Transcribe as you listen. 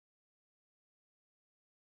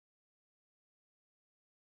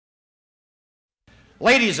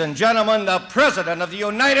Ladies and gentlemen, the President of the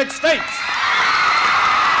United States.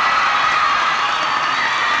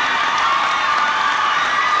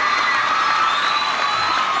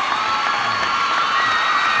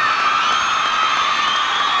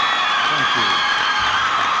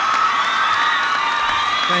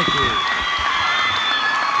 Thank you.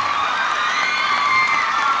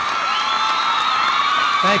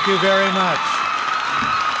 Thank you very much.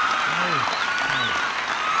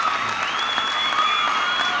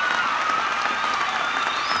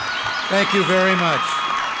 Thank you very much.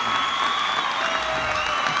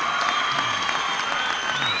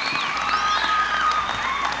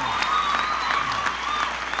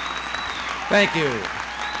 Thank you.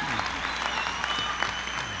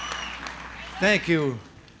 Thank you.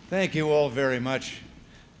 Thank you all very much.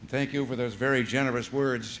 Thank you for those very generous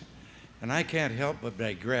words. And I can't help but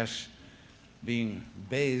digress, being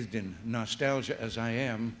bathed in nostalgia as I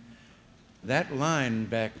am. That line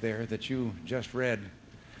back there that you just read,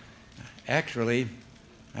 actually,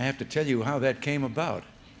 I have to tell you how that came about.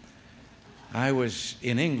 I was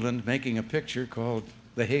in England making a picture called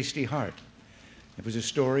The Hasty Heart. It was a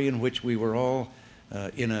story in which we were all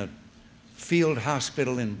in a field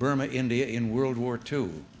hospital in Burma, India in World War II,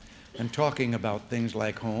 and talking about things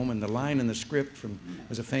like home. And the line in the script from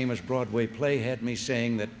was a famous Broadway play had me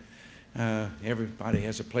saying that everybody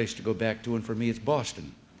has a place to go back to, and for me it's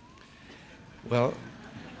Boston. Well,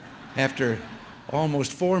 after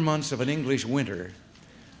almost 4 months of an English winter,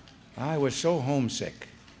 I was so homesick.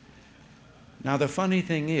 Now the funny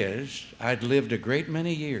thing is, I'd lived a great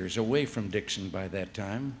many years away from Dixon by that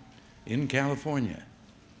time, in California.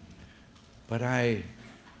 But I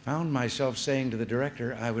found myself saying to the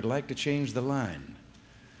director, I would like to change the line.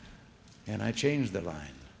 And I changed the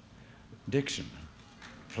line. Dixon,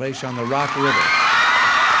 place on the Rock River.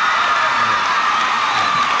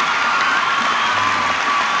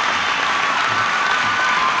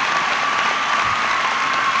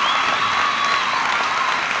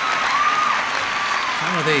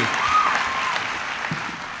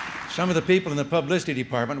 Some of the people in the publicity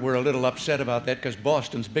department were a little upset about that because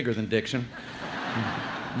Boston's bigger than Dixon.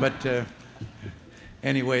 But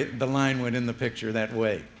anyway, the line went in the picture that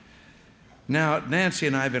way. Now, Nancy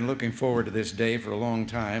and I have been looking forward to this day for a long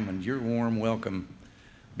time, and your warm welcome,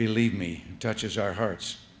 believe me, touches our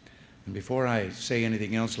hearts. And before I say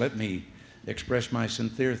anything else, let me express my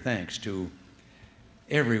sincere thanks to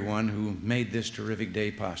everyone who made this terrific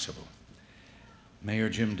day possible. Mayor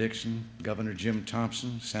Jim Dixon, Governor Jim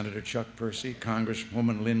Thompson, Senator Chuck Percy,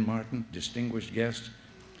 Congresswoman Lynn Martin, distinguished guests,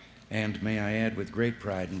 and may I add with great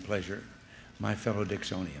pride and pleasure, my fellow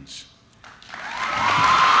Dixonians.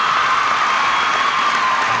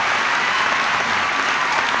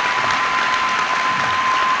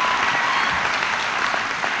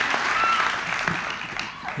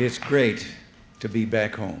 It's great to be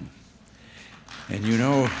back home. And you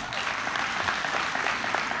know,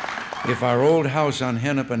 if our old house on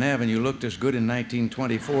Hennepin Avenue looked as good in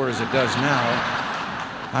 1924 as it does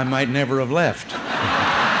now, I might never have left.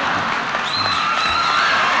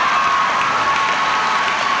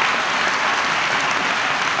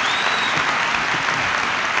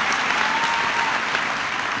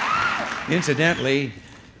 Incidentally,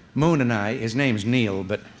 Moon and I, his name's Neil,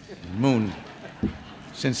 but Moon,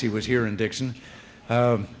 since he was here in Dixon,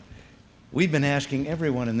 we've been asking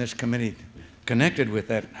everyone in this committee connected with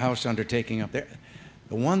that house undertaking up there.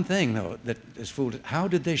 The one thing, though, that is fooled, how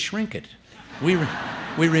did they shrink it? We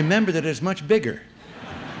remember that it's much bigger.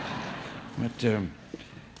 But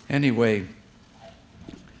anyway,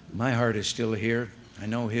 my heart is still here. I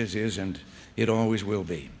know his is, and it always will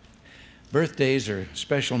be. Birthdays are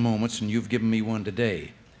special moments, and you've given me one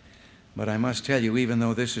today. But I must tell you, even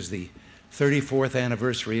though this is the 34th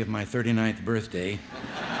anniversary of my 39th birthday,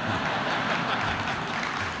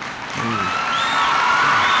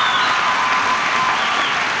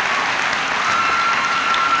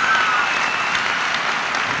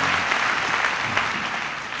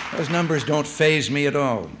 those numbers don't faze me at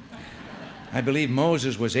all. I believe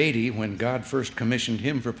Moses was 80 when God first commissioned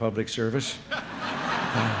him for public service.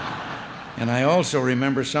 And I also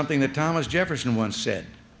remember something that Thomas Jefferson once said.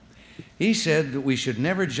 He said that we should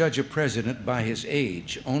never judge a president by his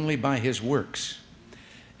age, only by his works.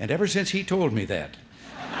 And ever since he told me that,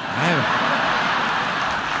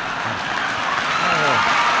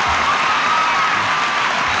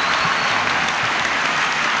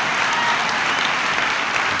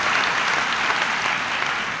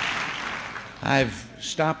 I've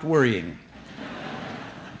stopped worrying.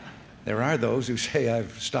 There are those who say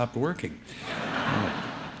I've stopped working.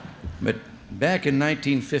 But Back in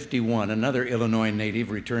 1951, another Illinois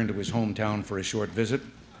native returned to his hometown for a short visit.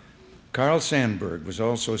 Carl Sandburg was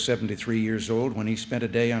also 73 years old when he spent a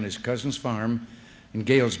day on his cousin's farm in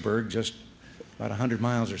Galesburg, just about 100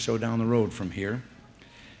 miles or so down the road from here.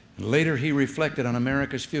 And later he reflected on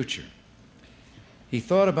America's future. He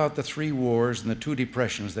thought about the 3 wars and the 2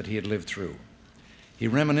 depressions that he had lived through. He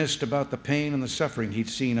reminisced about the pain and the suffering he'd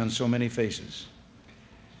seen on so many faces.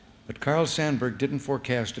 But Carl Sandburg didn't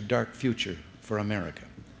forecast a dark future for America.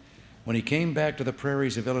 When he came back to the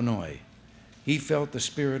prairies of Illinois, he felt the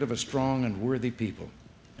spirit of a strong and worthy people,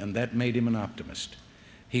 and that made him an optimist.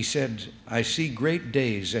 He said, "I see great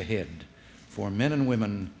days ahead for men and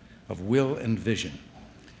women of will and vision."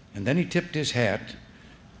 And then he tipped his hat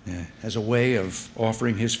as a way of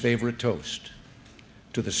offering his favorite toast: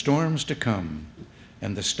 "To the storms to come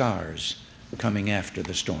and the stars coming after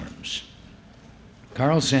the storms."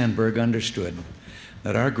 Carl Sandburg understood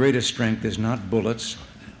that our greatest strength is not bullets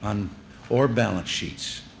or balance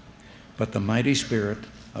sheets, but the mighty spirit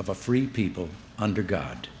of a free people under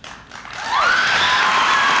God.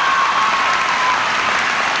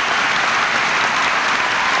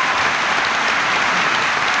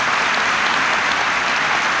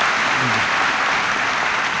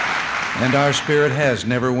 And our spirit has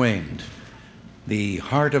never waned. The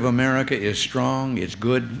heart of America is strong, it's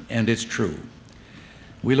good, and it's true.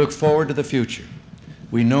 We look forward to the future.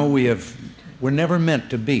 We know we're never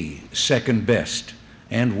meant to be second best,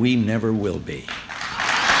 and we never will be.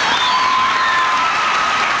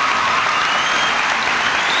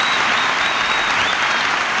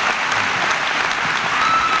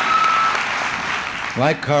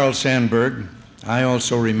 Like Carl Sandburg, I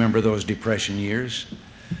also remember those Depression years.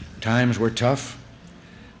 Times were tough,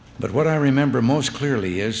 but what I remember most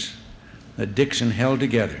clearly is that Dixon held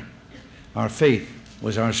together. Our faith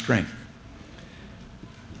was our strength.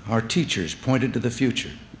 Our teachers pointed to the future.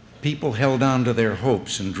 People held on to their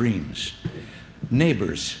hopes and dreams.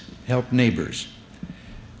 Neighbors helped neighbors.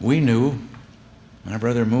 We knew, my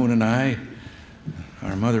brother Moon and I,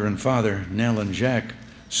 our mother and father, Nell and Jack,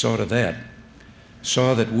 saw to that,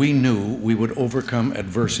 saw that we knew we would overcome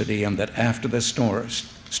adversity and that after the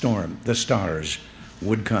storm, the stars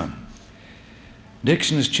would come.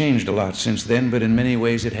 Dixon has changed a lot since then, but in many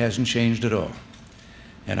ways it hasn't changed at all.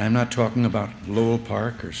 And I'm not talking about Lowell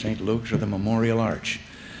Park or St. Luke's or the Memorial Arch.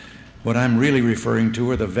 What I'm really referring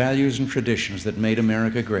to are the values and traditions that made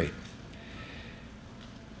America great.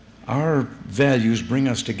 Our values bring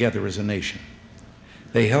us together as a nation.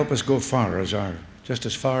 They help us go just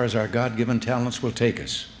as far as our God-given talents will take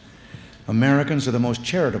us. Americans are the most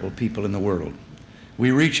charitable people in the world.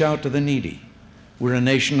 We reach out to the needy. We're a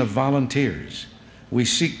nation of volunteers. We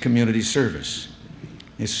seek community service.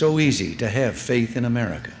 It's so easy to have faith in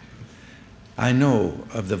America. I know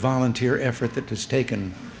of the volunteer effort that is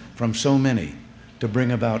taken from so many to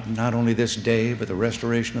bring about not only this day, but the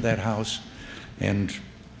restoration of that house. And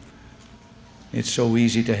it's so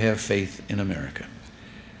easy to have faith in America.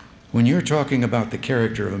 When you're talking about the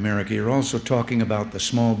character of America, you're also talking about the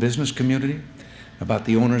small business community, about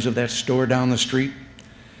the owners of that store down the street,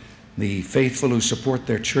 the faithful who support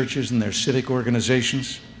their churches and their civic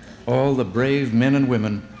organizations, all the brave men and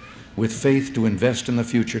women with faith to invest in the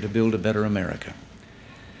future to build a better America.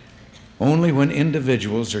 Only when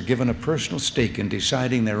individuals are given a personal stake in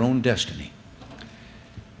deciding their own destiny,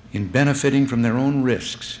 in benefiting from their own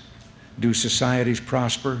risks, do societies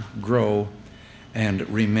prosper, grow, and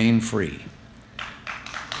remain free.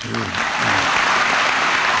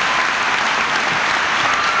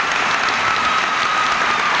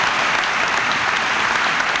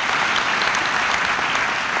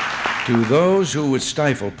 To those who would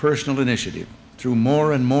stifle personal initiative through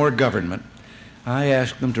more and more government, I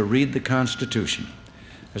ask them to read the Constitution.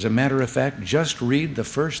 As a matter of fact, just read the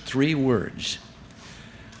first 3 words.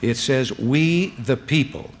 It says, "We the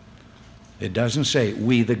people." It doesn't say,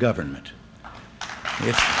 "We the government."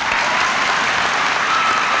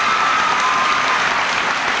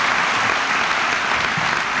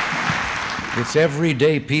 It's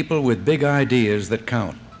everyday people with big ideas that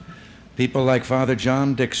count. People like Father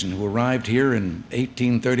John Dixon, who arrived here in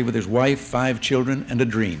 1830 with his wife, 5 children, and a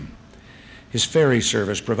dream. His ferry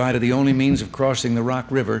service provided the only means of crossing the Rock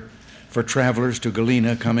River for travelers to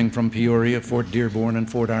Galena coming from Peoria, Fort Dearborn,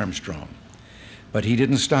 and Fort Armstrong. But he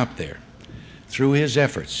didn't stop there. Through his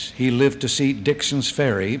efforts, he lived to see Dixon's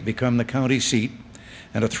Ferry become the county seat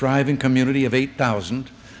and a thriving community of 8,000,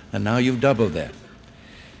 and now you've doubled that.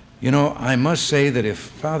 You know, I must say that if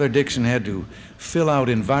Father Dixon had to fill out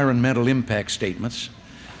environmental impact statements,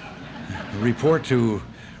 report to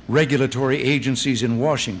regulatory agencies in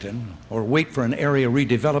Washington or wait for an area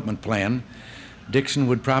redevelopment plan, Dixon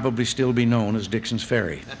would probably still be known as Dixon's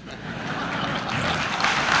Ferry.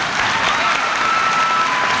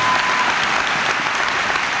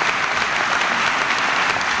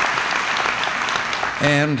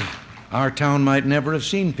 And our town might never have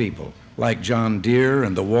seen people like John Deere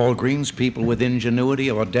and the Walgreens, people with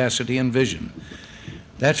ingenuity, audacity, and vision.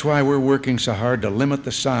 That's why we're working so hard to limit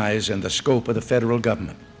the size and the scope of the federal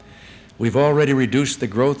government. We've already reduced the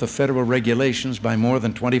growth of federal regulations by more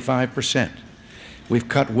than 25%. We've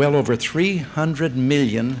cut well over 300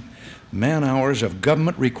 million man-hours of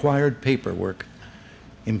government-required paperwork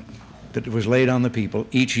that was laid on the people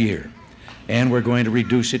each year, and we're going to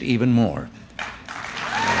reduce it even more.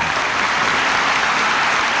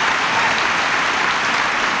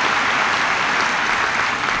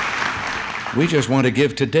 We just want to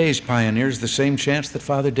give today's pioneers the same chance that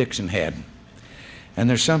Father Dixon had. And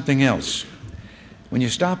there's something else. When you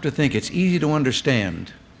stop to think, it's easy to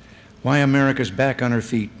understand why America's back on her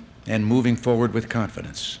feet and moving forward with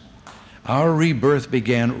confidence. Our rebirth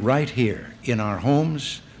began right here in our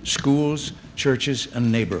homes, schools, churches,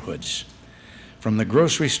 and neighborhoods. From the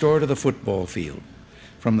grocery store to the football field,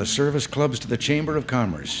 from the service clubs to the Chamber of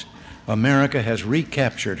Commerce, America has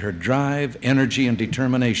recaptured her drive, energy, and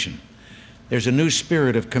determination. There's a new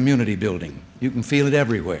spirit of community building. You can feel it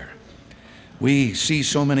everywhere. We see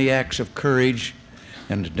so many acts of courage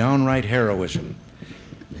and downright heroism,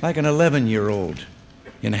 like an 11-year-old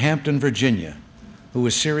in Hampton, Virginia, who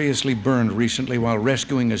was seriously burned recently while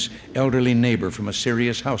rescuing his elderly neighbor from a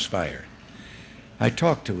serious house fire. I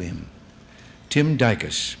talked to him, Tim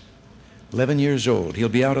Dicus, 11 years old. He'll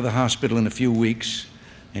be out of the hospital in a few weeks,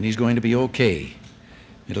 and he's going to be okay.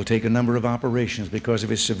 It'll take a number of operations because of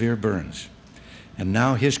his severe burns. And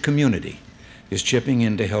now his community is chipping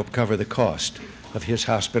in to help cover the cost of his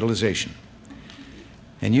hospitalization.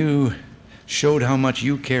 And you showed how much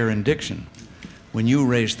you care in Dixon when you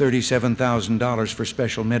raised $37,000 for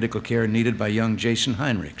special medical care needed by young Jason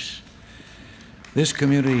Heinrichs. This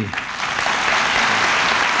community...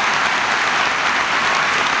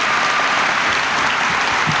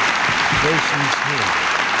 Jason's here.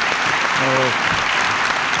 Oh.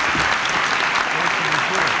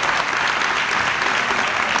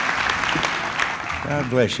 God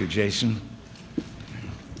bless you, Jason.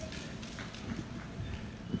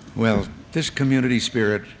 Well, this community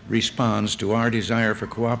spirit responds to our desire for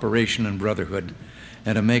cooperation and brotherhood,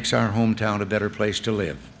 and it makes our hometown a better place to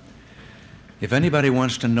live. If anybody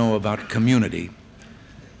wants to know about community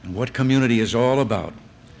and what community is all about,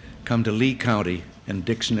 come to Lee County in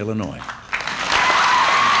Dixon, Illinois.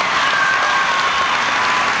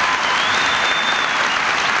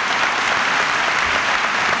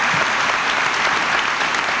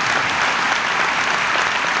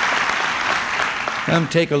 Come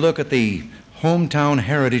take a look at the Hometown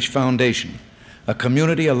Heritage Foundation, a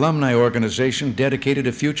community alumni organization dedicated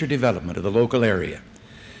to future development of the local area.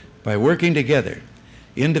 By working together,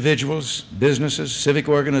 individuals, businesses, civic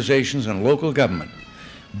organizations, and local government,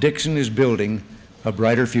 Dixon is building a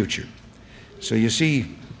brighter future. So you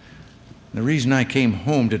see, the reason I came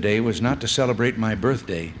home today was not to celebrate my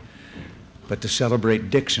birthday, but to celebrate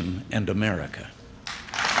Dixon and America.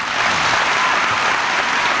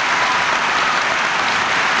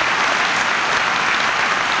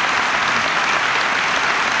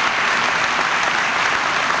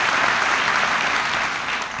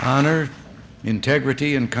 Honor,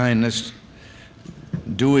 integrity, and kindness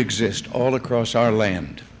do exist all across our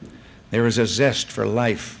land. There is a zest for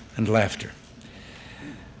life and laughter.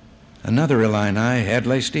 Another Illini,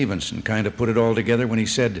 Adlai Stevenson, kind of put it all together when he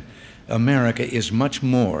said, America is much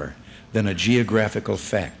more than a geographical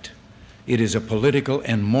fact. It is a political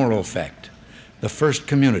and moral fact, the first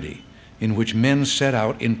community in which men set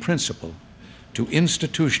out in principle to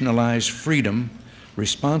institutionalize freedom,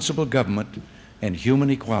 responsible government, and human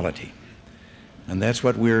equality. And that's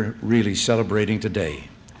what we're really celebrating today.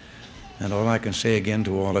 And all I can say again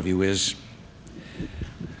to all of you is,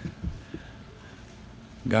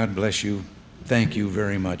 God bless you. Thank you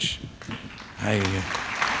very much.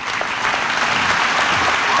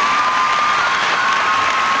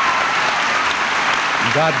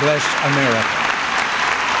 God bless America.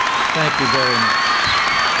 Thank you very much.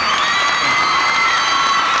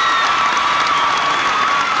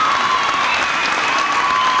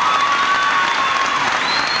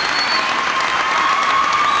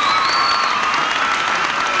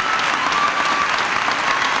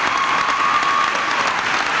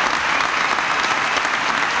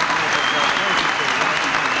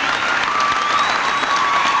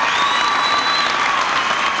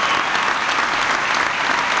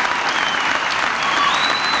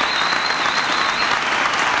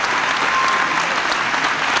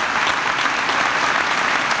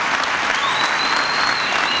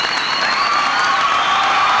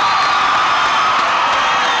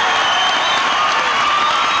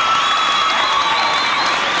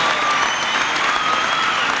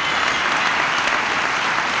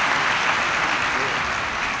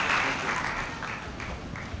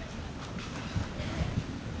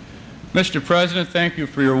 Mr. President, thank you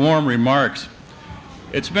for your warm remarks.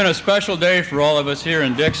 It's been a special day for all of us here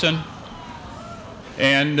in Dixon,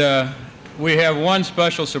 and we have one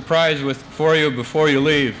special surprise for you before you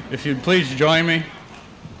leave. If you'd please join me.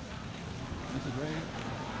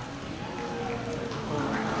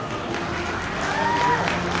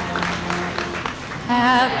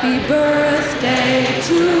 Happy birthday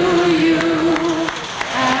to you.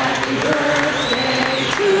 Happy birthday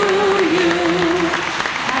to you.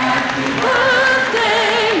 Happy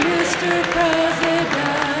birthday, Mr.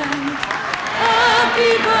 President.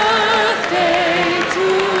 Happy birthday to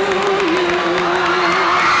you.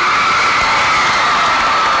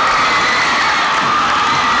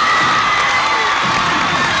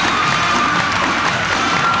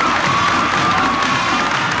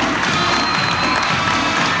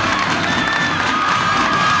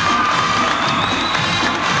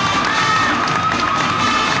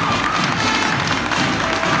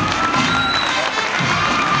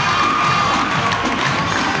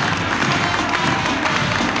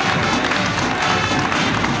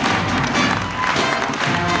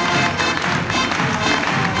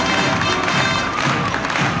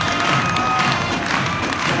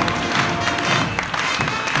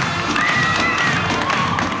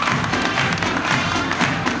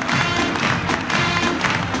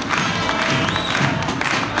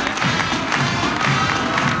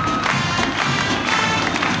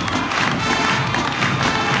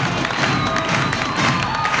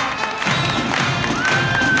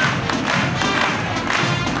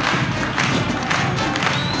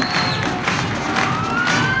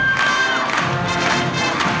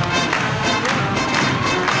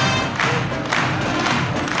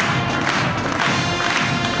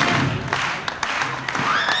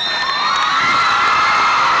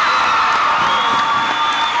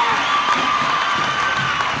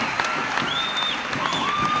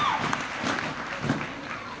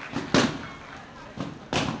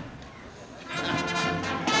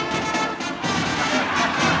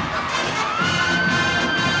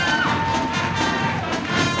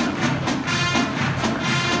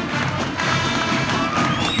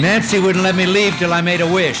 Nancy wouldn't let me leave till I made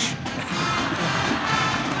a wish.